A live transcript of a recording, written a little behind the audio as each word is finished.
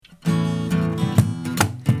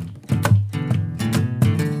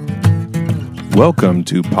Welcome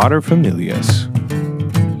to Paterfamilias,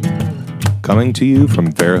 coming to you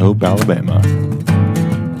from Fairhope, Alabama.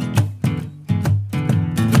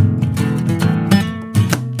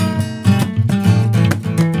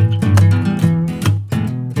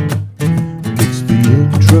 It's the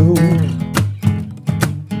intro.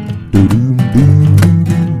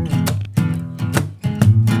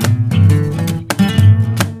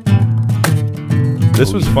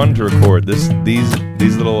 This was fun to record.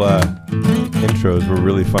 These little intros were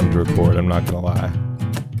really fun to record. I'm not gonna lie.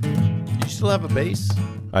 You still have a bass?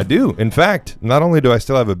 I do. In fact, not only do I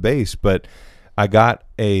still have a bass, but I got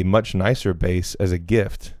a much nicer bass as a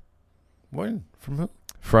gift. When? From who?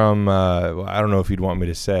 From well, I don't know if you'd want me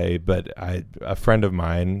to say, but a friend of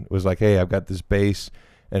mine was like, "Hey, I've got this bass,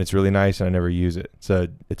 and it's really nice, and I never use it." So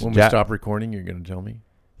it's when we stop recording, you're gonna tell me?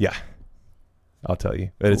 Yeah, I'll tell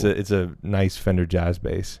you. But cool. it's a nice Fender Jazz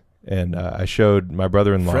bass, and I showed my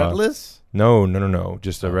brother-in-law. Fretless? No.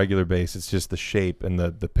 Just a regular bass. It's just the shape and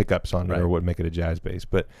the pickups on it are what make it a jazz bass.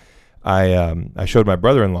 But I showed my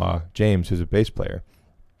brother-in-law, James, who's a bass player,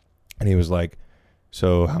 and he was like,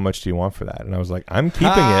 "So how much do you want for that?" And I was like, "I'm keeping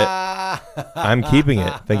it. I'm keeping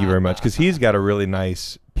it. Thank you very much." Because he's got a really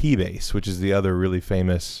nice P bass, which is the other really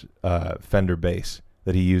famous Fender bass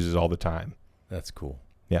that he uses all the time. That's cool.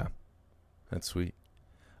 Yeah. That's sweet.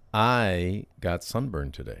 I got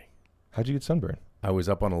sunburned today. How'd you get sunburned? I was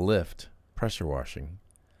up on a lift, pressure washing.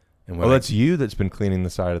 And Well, that's you that's been cleaning the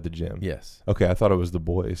side of the gym. Yes. Okay, I thought it was the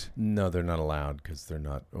boys. No, they're not allowed because they're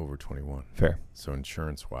not over 21. Fair. So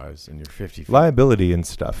insurance-wise, and you're 50 feet. Liability and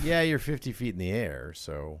stuff. Yeah, you're 50 feet in the air,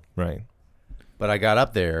 so. Right. But I got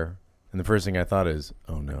up there, and the first thing I thought is,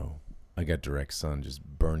 oh, no, I got direct sun just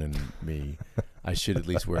burning me. I should at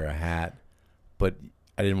least wear a hat. But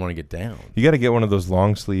I didn't want to get down. You got to get one of those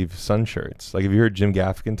long sleeve sun shirts. Like, have you heard Jim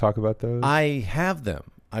Gaffigan talk about those? I have them.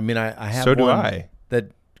 I mean, I have So do one I.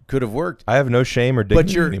 that could have worked. I have no shame or dignity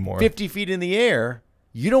But you're anymore. 50 feet in the air.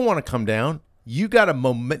 You don't want to come down. You got a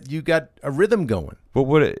moment. You got a rhythm going. But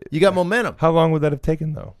would it? You got momentum. How long would that have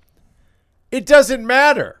taken, though? It doesn't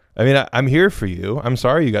matter. I mean, I'm here for you. I'm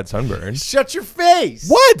sorry you got sunburned. Shut your face.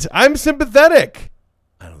 What? I'm sympathetic.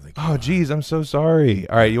 I don't think. Oh, geez, I'm so sorry.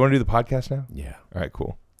 All right, you want to do the podcast now? Yeah. All right,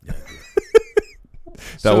 cool. Yeah,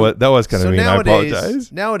 That was kind of mean. I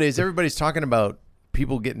apologize. Nowadays, everybody's talking about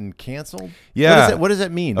people getting canceled. Yeah. What does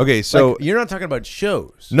that mean? Okay, so like, you're not talking about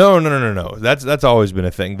shows. No. That's always been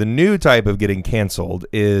a thing. The new type of getting canceled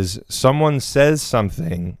is someone says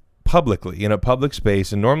something publicly in a public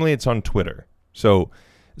space, and normally it's on Twitter. So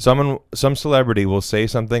some celebrity will say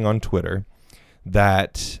something on Twitter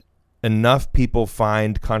that enough people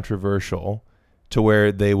find controversial to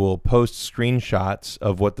where they will post screenshots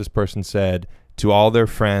of what this person said to all their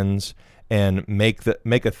friends and make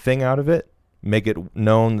a thing out of it. Make it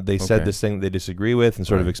known that they said this thing that they disagree with and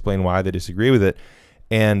sort of explain why they disagree with it.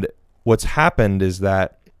 And what's happened is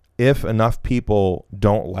that if enough people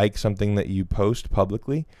don't like something that you post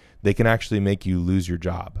publicly, they can actually make you lose your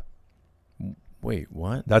job. Wait,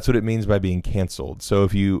 what? That's what it means by being canceled. So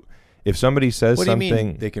if somebody says what do something, you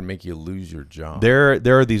mean they can make you lose your job? there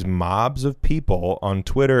are these mobs of people on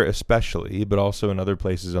Twitter especially, but also in other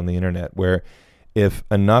places on the internet, where if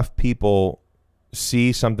enough people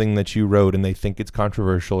see something that you wrote and they think it's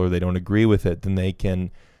controversial or they don't agree with it, then they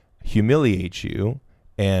can humiliate you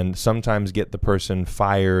and sometimes get the person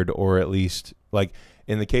fired, or at least, like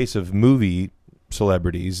in the case of movie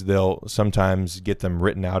celebrities, they'll sometimes get them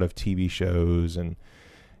written out of TV shows and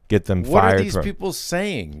get them fired. What are these people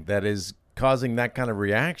saying that is causing that kind of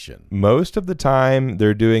reaction? Most of the time,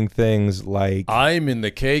 they're doing things like, I'm in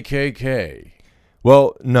the KKK.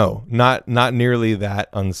 well, no, not nearly that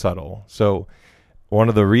unsubtle. So one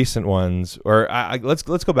of the recent ones, or let's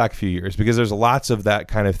go back a few years, because there's lots of that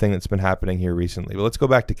kind of thing that's been happening here recently. But let's go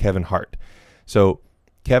back to Kevin Hart. So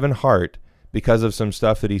Kevin Hart, because of some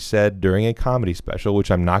stuff that he said during a comedy special, which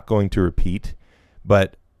I'm not going to repeat,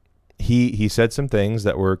 but he said some things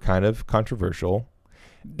that were kind of controversial.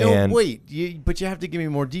 No, wait, but you have to give me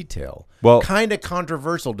more detail. Well, kind of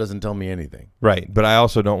controversial doesn't tell me anything. Right, but I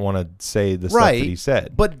also don't want to say the stuff that he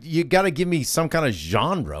said. But you got to give me some kind of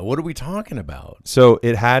genre. What are we talking about? So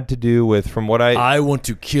it had to do with, from what I want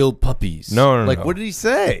to kill puppies. No. What did he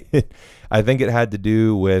say? I think it had to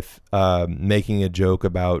do with making a joke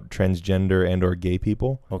about transgender and or gay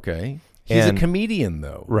people. Okay. He's a comedian,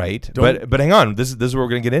 though. Right. But hang on. This is what we're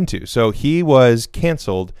going to get into. So he was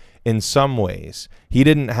canceled in some ways. He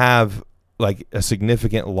didn't have like a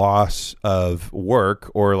significant loss of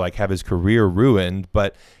work or like have his career ruined,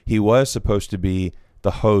 but he was supposed to be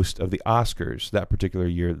the host of the Oscars that particular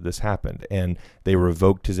year that this happened, and they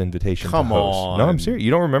revoked his invitation to host. On. No, I'm serious.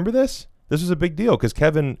 You don't remember this? This was a big deal because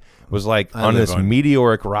Kevin was like I on live this on-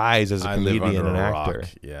 meteoric rise as a I live comedian under and a actor. rock.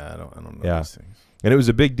 Yeah, I don't know Yeah. these things. And it was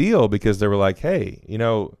a big deal because they were like, hey,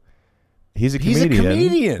 he's a comedian. He's a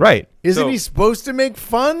comedian. Right. Isn't So- he supposed to make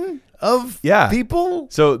fun of Yeah. people?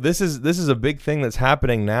 So this is a big thing that's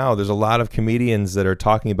happening now. There's a lot of comedians that are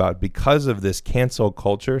talking about because of this cancel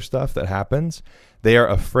culture stuff that happens, they are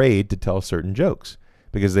afraid to tell certain jokes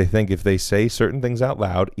because they think if they say certain things out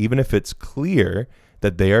loud, even if it's clear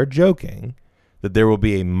that they are joking, that there will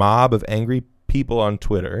be a mob of angry people on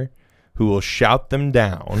Twitter who will shout them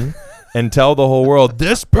down and tell the whole world,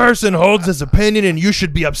 this person holds this opinion and you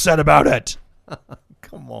should be upset about it.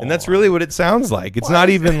 Come on. And that's really what it sounds like. It's Why not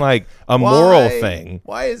is- even like a moral thing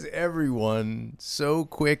Why is everyone so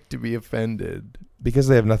quick to be offended? because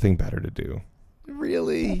they have nothing better to do.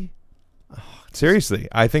 Really? Seriously,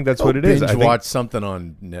 I think that's Go what it is. binge I think, watch something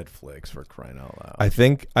on Netflix, for crying out loud. I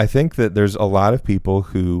think that there's a lot of people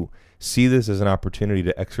who see this as an opportunity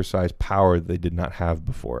to exercise power that they did not have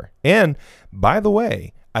before. And by the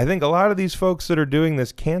way, I think a lot of these folks that are doing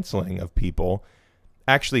this canceling of people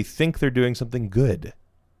actually think they're doing something good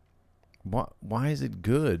Why is it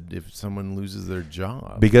good if someone loses their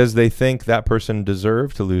job? because they think that person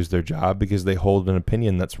deserved to lose their job because they hold an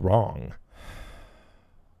opinion that's wrong.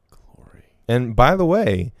 Glory. And by the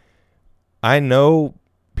way, I know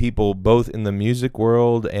people both in the music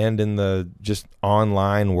world and in the just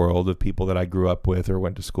online world of people that I grew up with or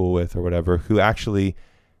went to school with or whatever who actually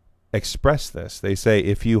express this. They say,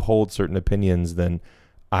 if you hold certain opinions, then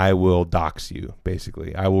I will dox you,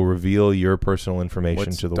 basically. I will reveal your personal information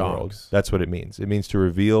What's to the dox? world. That's what it means. It means to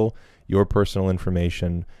reveal your personal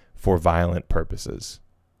information for violent purposes.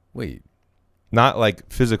 Wait. Not like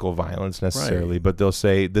physical violence necessarily, Right. but they'll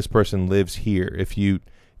say this person lives here. If you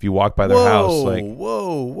walk by their house, like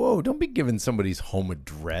whoa! Don't be giving somebody's home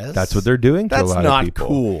address. that's what they're doing to a That's lot not of people.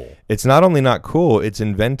 cool. It's not only not cool, it's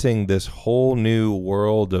inventing this whole new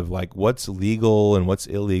world of like what's legal and what's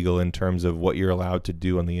illegal in terms of what you're allowed to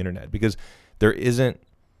do on the internet because there isn't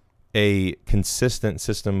a consistent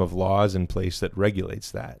system of laws in place that regulates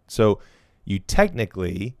that. So you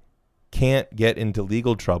technically can't get into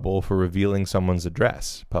legal trouble for revealing someone's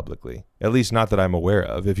address publicly. At least not that I'm aware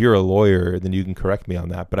of. If you're a lawyer, then you can correct me on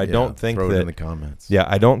that. But I don't think throw it that in the comments. yeah,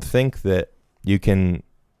 I don't think that you can.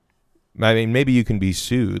 I mean, maybe you can be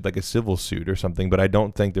sued, like a civil suit or something, but I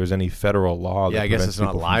don't think there's any federal law that Yeah, I guess prevents it's not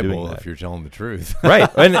people from doing libel that. if you're telling the truth. Right,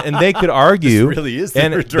 and they could argue, This really is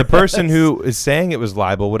and their the person address. who is saying it was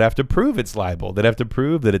libel would have to prove it's libel. They'd have to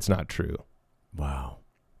prove that it's not true. Wow,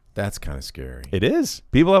 that's kind of scary. It is.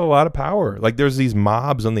 People have a lot of power. Like there's these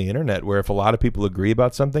mobs on the internet where if a lot of people agree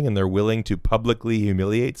about something and they're willing to publicly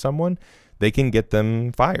humiliate someone, they can get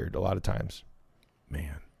them fired a lot of times.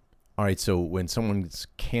 Man. All right, so when someone's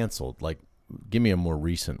canceled, like, give me a more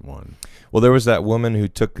recent one. Well, there was that woman who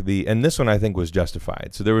took and this one I think was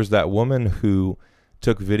justified. So there was that woman who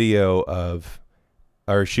took video of,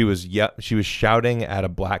 or she was shouting at a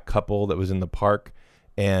black couple that was in the park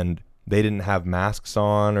and they didn't have masks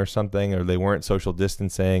on or something, or they weren't social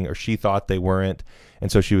distancing, or she thought they weren't.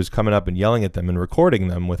 And so she was coming up and yelling at them and recording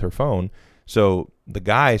them with her phone. So the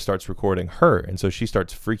guy starts recording her. And so she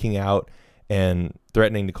starts freaking out and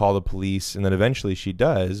threatening to call the police. And then eventually she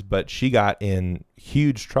does, but she got in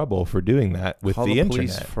huge trouble for doing that with Call the the internet.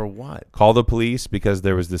 police for what? Call the police because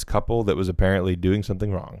there was this couple that was apparently doing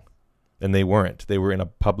something wrong. And they weren't. They were in a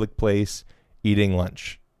public place eating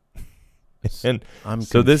lunch. And I'm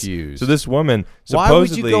so confused. this woman Why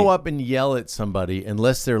supposedly would you go up and yell at somebody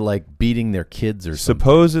unless they're like beating their kids or something?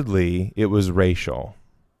 supposedly it was racial.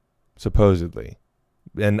 Supposedly.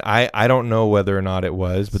 And I don't know whether or not it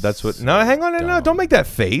was, but that's what. So No, hang on, no, dumb. don't make that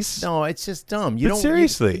face. No, it's just dumb. You But don't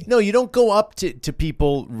seriously. you don't go up to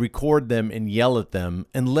people, record them, and yell at them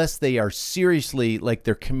unless they are seriously like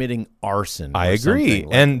they're committing arson. I or agree. something.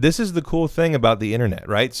 Like, And this is the cool thing about the internet,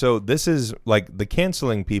 right? So this is like the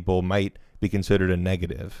canceling people might be considered a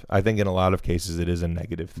negative. I think in a lot of cases it is a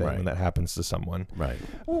negative thing Right. when that happens to someone. right.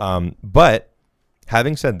 But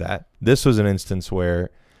having said that, this was an instance where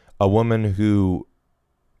a woman who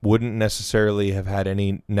wouldn't necessarily have had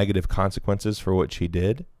any negative consequences for what she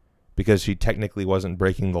did because she technically wasn't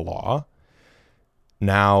breaking the law,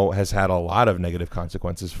 now has had a lot of negative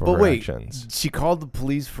consequences for But her wait, actions. she called the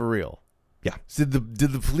police for real. Yeah. So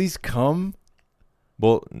did the police come?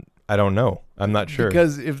 Well, I don't know. I'm not sure.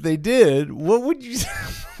 Because if they did, what would you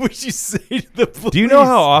would you say to the police? Do you know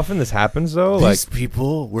how often this happens though? these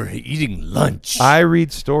people were eating lunch? I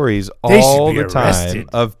read stories They should all be the time arrested.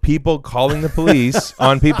 of people calling the police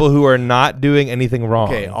on people who are not doing anything wrong.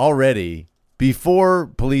 Okay, already before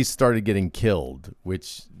police started getting killed,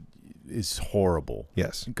 which is horrible.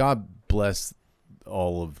 Yes. God bless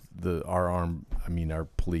all of our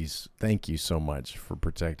police. Thank you so much for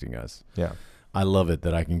protecting us. Yeah. I love it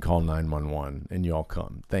that I can call 911 and y'all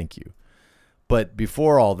come. Thank you. But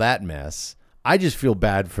before all that mess, I just feel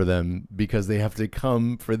bad for them because they have to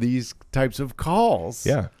come for these types of calls.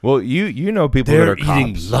 Yeah. Well, you know people They're that are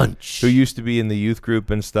eating cops lunch. who used to be in the youth group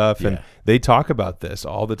and stuff, and Yeah. they talk about this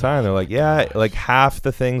all the time. They're like, yeah, like half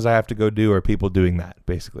the things I have to go do are people doing that,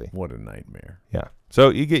 basically. What a nightmare. Yeah. So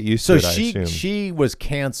you get used So to it, I assume. she was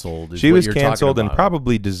canceled. She what was you're talking canceled and about.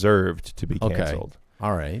 probably deserved to be Okay. canceled.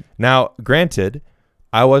 All right. Now, granted,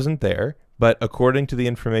 I wasn't there, but according to the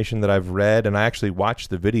information that I've read, and I actually watched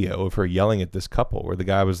the video of her yelling at this couple where the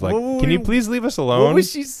guy was like, What can you were- please leave us alone? What was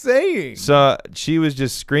she saying? So she was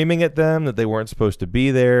just screaming at them that they weren't supposed to be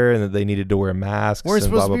there and that they needed to wear masks. We're and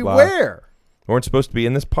supposed blah, to be blah, blah. where? Weren't supposed to be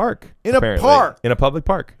in this park. In a apparently. park? In a public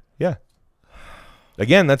park. Yeah.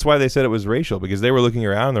 Again, that's why they said it was racial, because they were looking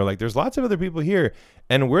around and they're like, there's lots of other people here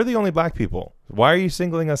and we're the only black people. Why are you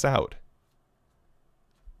singling us out?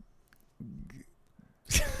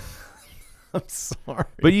 I'm sorry.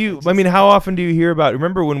 But I mean, how often do you hear about,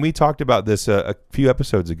 remember when we talked about this a few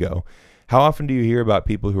episodes ago, how often do you hear about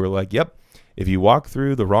people who are like, yep, if you walk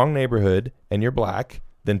through the wrong neighborhood and you're black,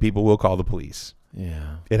 then people will call the police.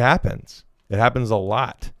 Yeah. It happens. It happens a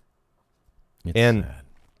lot. It's And sad.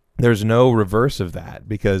 there's no reverse of that,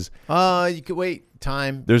 because You could wait.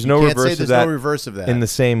 Time. There's You no can't reverse say of there's that no reverse of that. in the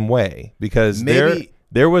same way, because Maybe-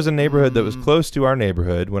 there was a neighborhood that was close to our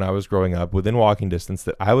neighborhood when I was growing up, within walking distance,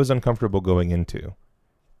 that I was uncomfortable going into.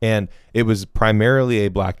 And it was primarily a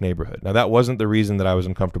black neighborhood. Now, that wasn't the reason that I was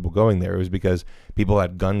uncomfortable going there. It was because people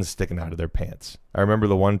had guns sticking out of their pants. I remember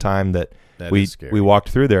the one time that That is scary. we walked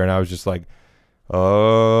through there, and I was just like,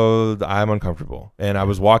 oh, I'm uncomfortable. And I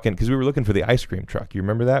was walking, because we were looking for the ice cream truck. You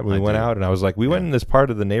remember that? When we went do. out, and I was like, we went in this part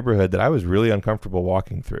of the neighborhood that I was really uncomfortable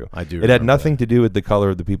walking through. I do. It had remember nothing that. to do with the color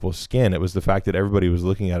of the people's skin. It was the fact that everybody was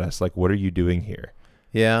looking at us like, what are you doing here?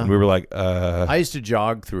 Yeah. And we were like, I used to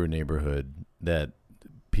jog through a neighborhood that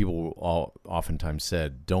people oftentimes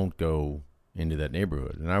said, don't go into that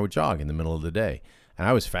neighborhood. And I would jog in the middle of the day. And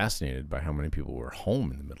I was fascinated by how many people were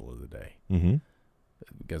home in the middle of the day. mm-hmm.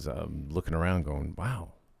 Because I'm looking around going,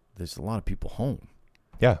 wow, there's a lot of people home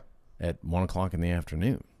Yeah. at 1 o'clock in the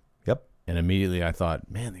afternoon. Yep. And immediately I thought,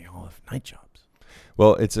 man, they all have night jobs.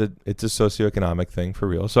 Well, it's a socioeconomic thing for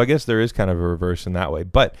real. So I guess there is kind of a reverse in that way.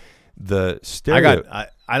 But the stereo,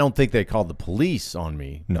 I don't think they called the police on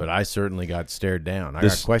me, No. but I certainly got stared down. I The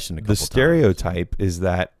got questioned a couple the times. stereotype is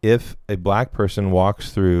that if a black person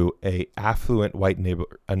walks through a affluent white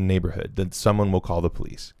neighborhood, then someone will call the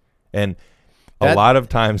police. And a That- lot of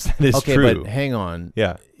times that is okay, true. but hang on.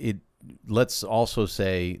 Yeah. Let's also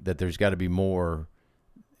say that there's got to be more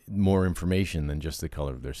information than just the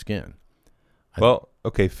color of their skin. Well,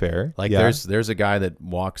 okay, fair. Like yeah. there's a guy that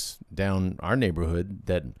walks down our neighborhood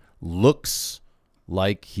that looks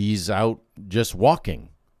like he's out just walking,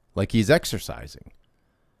 like he's exercising.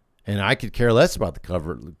 And I could care less about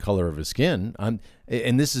the color of his skin. And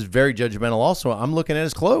this is very judgmental also. I'm looking at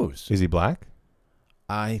his clothes. Is he black?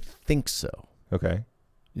 I think so. Okay.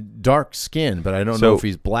 Dark skin, but I don't So- know if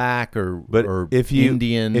he's black or if you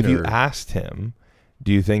Indian. if you or- asked him,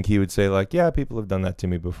 do you think he would say like, yeah, people have done that to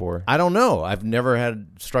me before? I don't know. I've never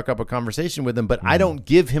struck up a conversation with him, but Hmm. I don't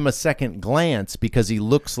give him a second glance because he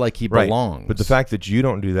looks like he Right. belongs. But the fact that you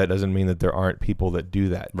don't do that doesn't mean that there aren't people that do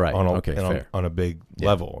that Right. on a, Okay, on, fair. on a big Yeah.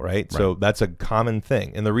 level, right? So that's a common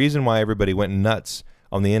thing. And the reason why everybody went nuts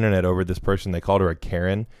on the internet over this person, they called her a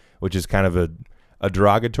Karen, which is kind of a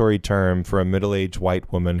derogatory term for a middle-aged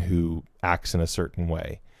white woman who acts in a certain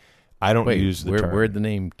way. I don't use the term. Where'd the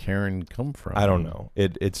name Karen come from? I don't know.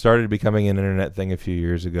 It started becoming an internet thing a few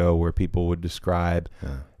years ago where people would describe.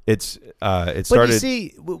 It started. But you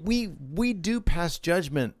see, we do pass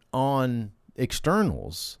judgment on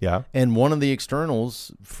externals. Yeah. And one of the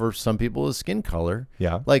externals for some people is skin color.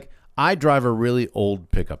 Yeah. Like I drive a really old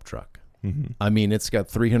pickup truck. Mm-hmm. I mean, it's got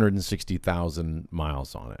 360,000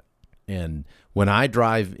 miles on it. And when I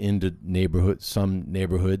drive into some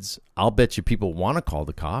neighborhoods, I'll bet you people want to call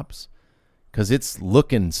the cops because it's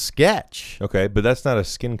looking sketch. Okay, but that's not a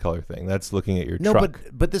skin color thing. That's looking at your No, truck.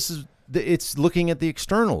 but it's looking at the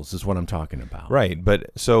externals is what I'm talking about. Right, but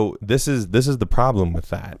so this is the problem with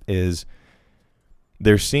that is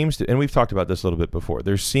there seems to, and we've talked about this a little bit before,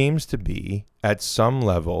 there seems to be at some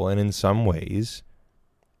level and in some ways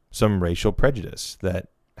some racial prejudice that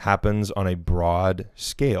happens on a broad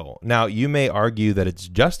scale. Now, you may argue that it's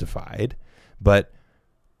justified, but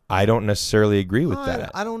I don't necessarily agree with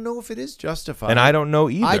that. I don't know if it is justified. And I don't know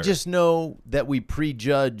either. I just know that we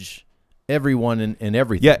prejudge everyone and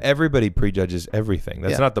everything. Yeah, everybody prejudges everything.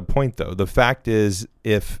 That's Yeah. not the point, though. The fact is,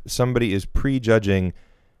 if somebody is prejudging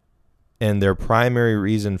and their primary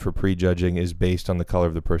reason for prejudging is based on the color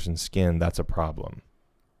of the person's skin, that's a problem.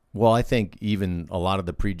 Well, I think even a lot of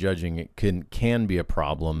the prejudging it can be a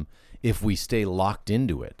problem if we stay locked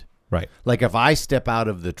into it. Right. Like if I step out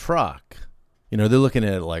of the truck, they're looking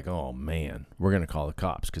at it like, oh, man, we're going to call the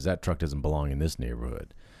cops because that truck doesn't belong in this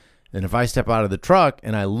neighborhood. And if I step out of the truck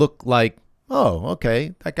and I look like, oh,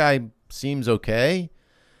 okay, that guy seems okay,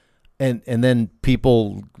 and then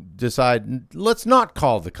people decide, let's not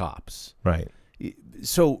call the cops. Right.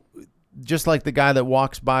 So just like the guy that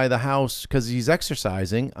walks by the house because he's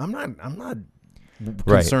exercising, I'm not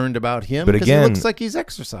concerned about him but because again, he looks like he's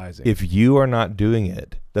exercising. If you are not doing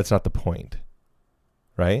it, that's not the point,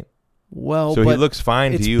 right? Well, so but he looks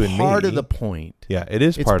fine to you and me. It's part of the point. Yeah, it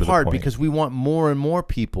is part of the point. Because we want more and more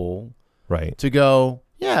people right. to go,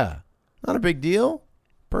 yeah, not a big deal.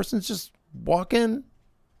 Person's just walking.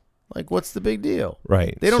 Like, what's the big deal?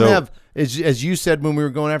 Right. They don't have, as you said when we were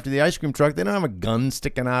going after the ice cream truck, they don't have a gun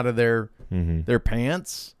sticking out of their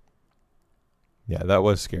pants. Yeah, that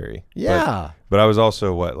was scary. Yeah. But I was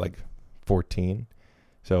also, 14?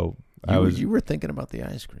 So you were thinking about the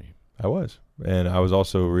ice cream. I was. And I was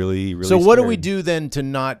also really, really So what do scared. we do then to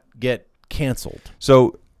not get canceled?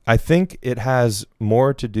 So I think it has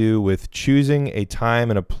more to do with choosing a time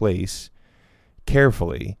and a place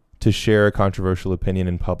carefully to share a controversial opinion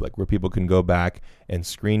in public where people can go back and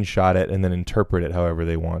screenshot it and then interpret it however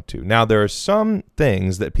they want to. Now, there are some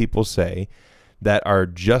things that people say that are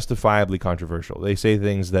justifiably controversial. They say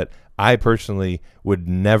things that I personally would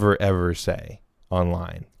never, ever say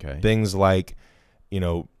online. Okay. Things like,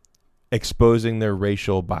 exposing their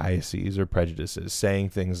racial biases or prejudices, saying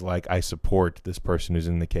things like, I support this person who's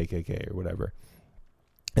in the KKK or whatever.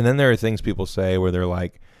 And then there are things people say where they're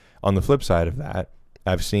like, on the flip side of that,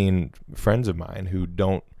 I've seen friends of mine who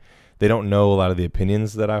don't know a lot of the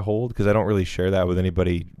opinions that I hold because I don't really share that with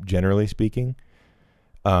anybody, generally speaking.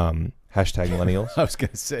 Hashtag millennials. I was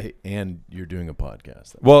going to say, and you're doing a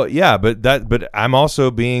podcast. Well, yeah, but I'm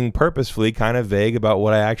also being purposefully kind of vague about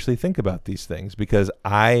what I actually think about these things because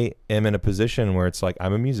I am in a position where it's like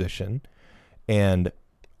I'm a musician and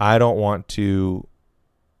I don't want to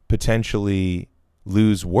potentially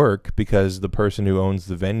lose work because the person who owns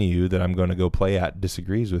the venue that I'm going to go play at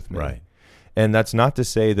disagrees with me. Right. And that's not to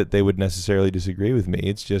say that they would necessarily disagree with me.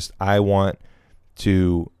 It's just I want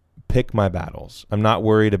to pick my battles. I'm not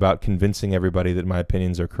worried about convincing everybody that my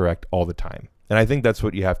opinions are correct all the time. And I think that's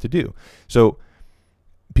what you have to do. So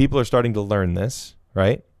people are starting to learn this,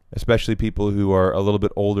 right? Especially people who are a little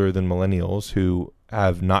bit older than millennials who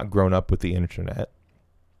have not grown up with the internet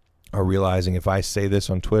are realizing if I say this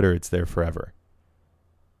on Twitter, it's there forever.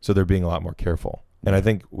 So they're being a lot more careful. And I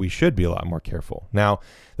think we should be a lot more careful. Now,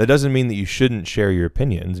 that doesn't mean that you shouldn't share your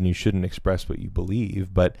opinions and you shouldn't express what you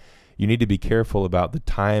believe, but you need to be careful about the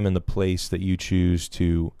time and the place that you choose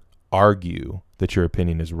to argue that your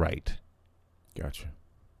opinion is right. Gotcha.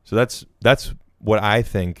 So that's what I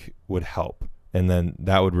think would help. And then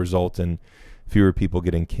that would result in fewer people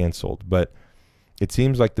getting canceled. But it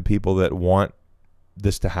seems like the people that want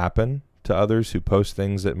this to happen to others who post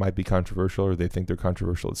things that might be controversial or they think they're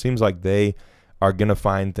controversial, it seems like they are going to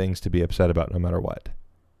find things to be upset about no matter what.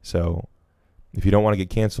 So if you don't want to get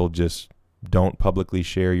canceled, just don't publicly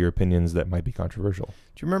share your opinions that might be controversial.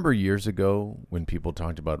 Do you remember years ago when people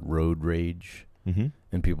talked about road rage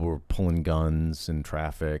and people were pulling guns in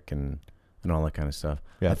traffic and all that kind of stuff?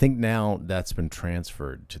 Yeah. I think now that's been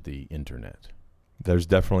transferred to the internet. There's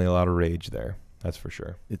definitely a lot of rage there. That's for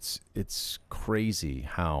sure. It's crazy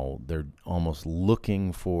how they're almost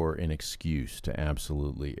looking for an excuse to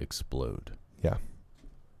absolutely explode. Yeah.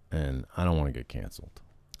 And I don't want to get canceled.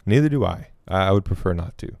 Neither do I. I would prefer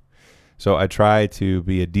not to. So I try to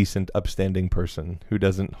be a decent, upstanding person who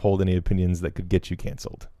doesn't hold any opinions that could get you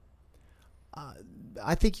canceled.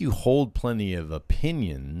 I think you hold plenty of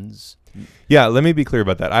opinions. Yeah, let me be clear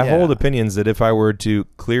about that. I Yeah. hold opinions that if I were to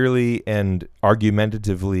clearly and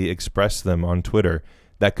argumentatively express them on Twitter,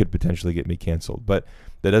 that could potentially get me canceled. But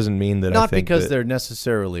that doesn't mean that I Not think because that, they're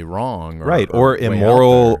necessarily wrong. or way out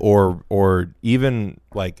immoral there. or even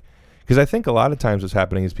like... Because I think a lot of times what's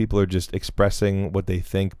happening is people are just expressing what they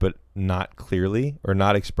think, but not clearly or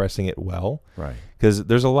not expressing it well. Right. Because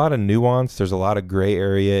there's a lot of nuance. There's a lot of gray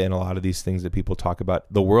area in a lot of these things that people talk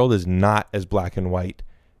about. The world is not as black and white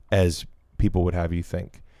as people would have you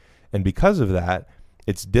think. And because of that,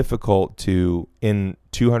 it's difficult to, in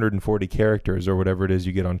 240 characters or whatever it is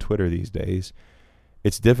you get on Twitter these days,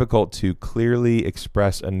 it's difficult to clearly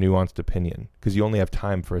express a nuanced opinion because you only have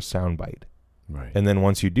time for a soundbite. Right. And then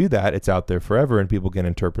once you do that, it's out there forever and people can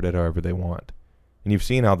interpret it however they want. And you've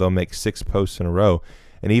seen how they'll make 6 posts in a row.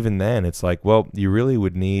 And even then, it's like, well, you really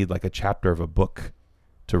would need like a chapter of a book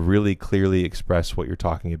to really clearly express what you're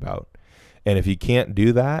talking about. And if you can't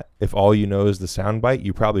do that, if all you know is the soundbite,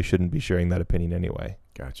 you probably shouldn't be sharing that opinion anyway.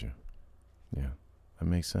 Gotcha. Yeah, that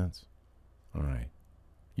makes sense. All right.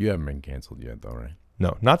 You haven't been canceled yet, though, right?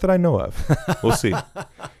 No, not that I know of. We'll see.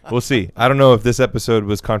 We'll see. I don't know if this episode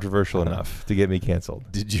was controversial enough to get me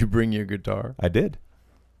canceled. Did you bring your guitar? I did.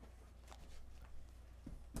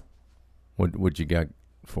 What you got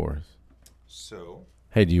for us? So,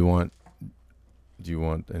 Hey, do you want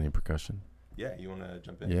any percussion? yeah, you want to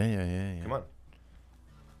jump in? Yeah. Come on.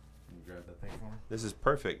 Can you grab that thing for me? This is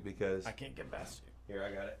perfect because can't get past you. here,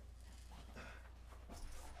 I got it.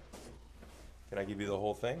 Can I give you the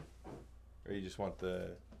whole thing? Or you just want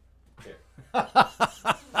the... Here.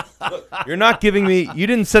 Look, you're not giving me... You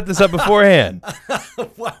didn't set this up beforehand.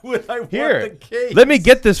 Why would I Here, want the case? let me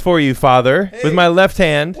get this for you, Father, Hey. with my left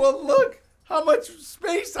hand. Well, look how much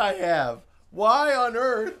space I have. Why on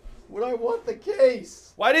earth would I want the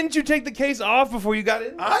case? Why didn't you take the case off before you got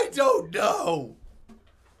in? I don't know.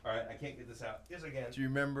 All right, I can't get this out. Yes, I can. Do you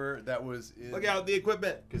remember that was in... Look out, the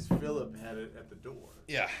equipment. Because Philip had it at the door.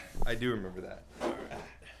 Yeah, I do remember that.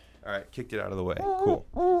 All right, kicked it out of the way.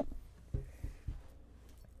 Cool.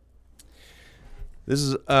 This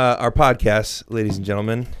is our podcast, ladies and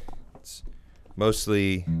gentlemen. It's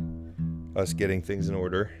mostly us getting things in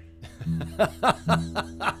order.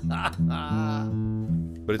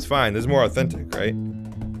 But it's fine. This is more authentic, right?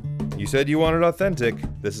 You said you wanted authentic.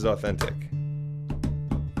 This is authentic.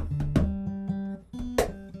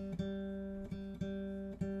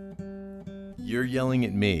 You're yelling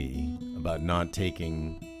at me about not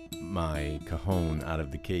taking my cajon out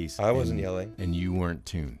of the case. I wasn't yelling. And you weren't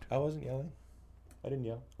tuned. I wasn't yelling. I didn't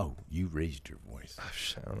yell. Oh, you raised your voice. I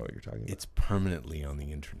don't know what you're talking about. It's permanently on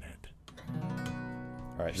the internet.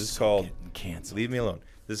 All right, this is So called getting canceled. Leave Me Alone.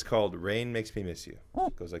 This is called Rain Makes Me Miss You.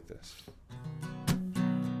 It goes like this.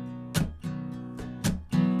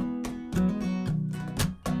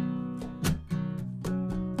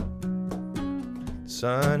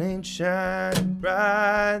 Sun ain't shining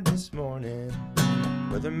bright this morning.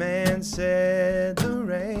 Weatherman said the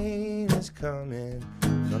rain is coming.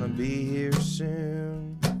 Gonna be here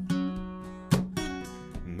soon.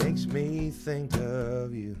 Makes me think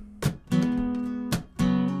of you.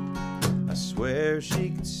 I swear she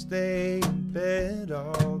could stay in bed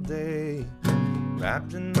all day,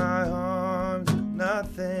 wrapped in my arms with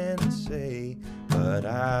nothing to say, but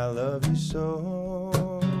I love you so.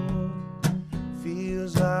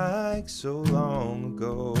 Feels like so long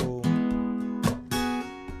ago.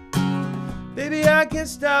 Baby, I can't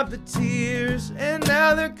stop the tears, and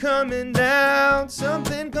now they're coming down.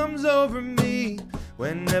 Something comes over me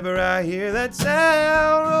whenever I hear that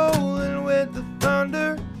sound, rolling with the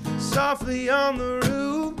thunder softly on the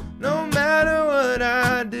roof. No matter what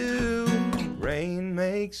I do, rain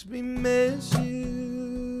makes me miss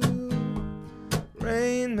you.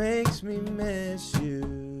 Rain makes me miss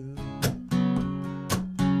you.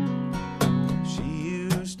 She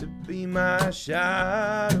used to be my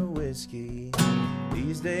shot of whiskey.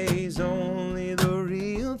 These days only the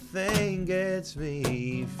real thing gets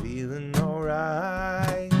me feeling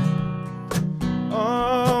alright.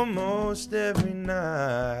 Almost every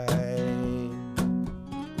night.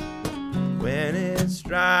 When it's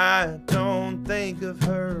dry, I don't think of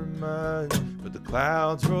her much, but the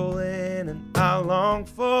clouds roll in and I long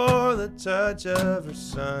for the touch of her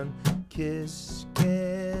sun-kissed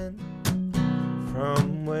skin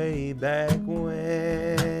from way back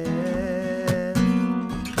when.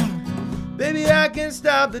 Baby, I can't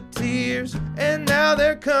stop the tears, and now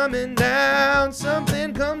they're coming down.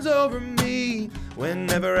 Something comes over me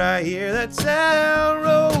whenever I hear that sound,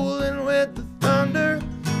 rolling with the thunder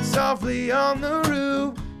softly on the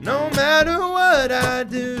roof. No matter what I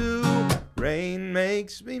do, rain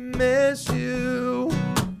makes me miss you.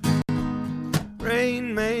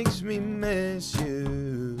 Rain makes me miss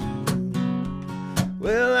you.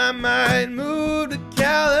 Well, I might move to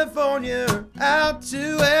California, out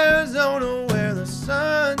to Arizona, where the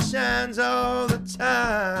sun shines all the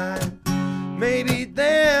time. Maybe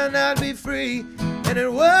then I'd be free, and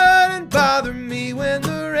it wouldn't bother me when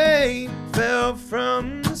the rain fell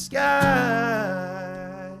from the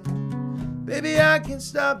sky. Baby, I can't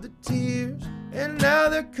stop the tears, and now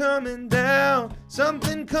they're coming down.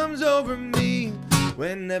 Something comes over me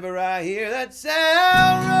whenever I hear that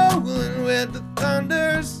sound, rolling with the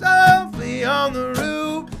thunder softly on the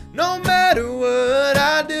roof. No matter what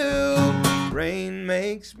I do, rain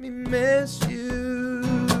makes me miss you.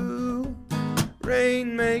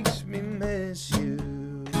 Rain makes me miss you.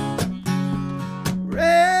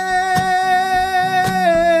 Rain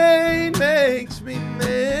makes me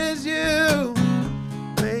miss you.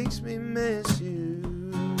 Makes me miss you.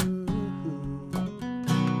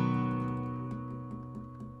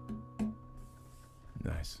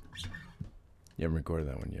 Nice. You haven't recorded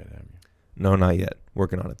that one yet, have you? No, not yet.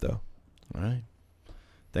 Working on it, though. All right.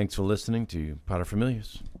 Thanks for listening to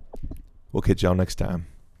Paterfamilias. We'll catch y'all next time.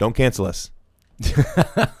 Don't cancel us.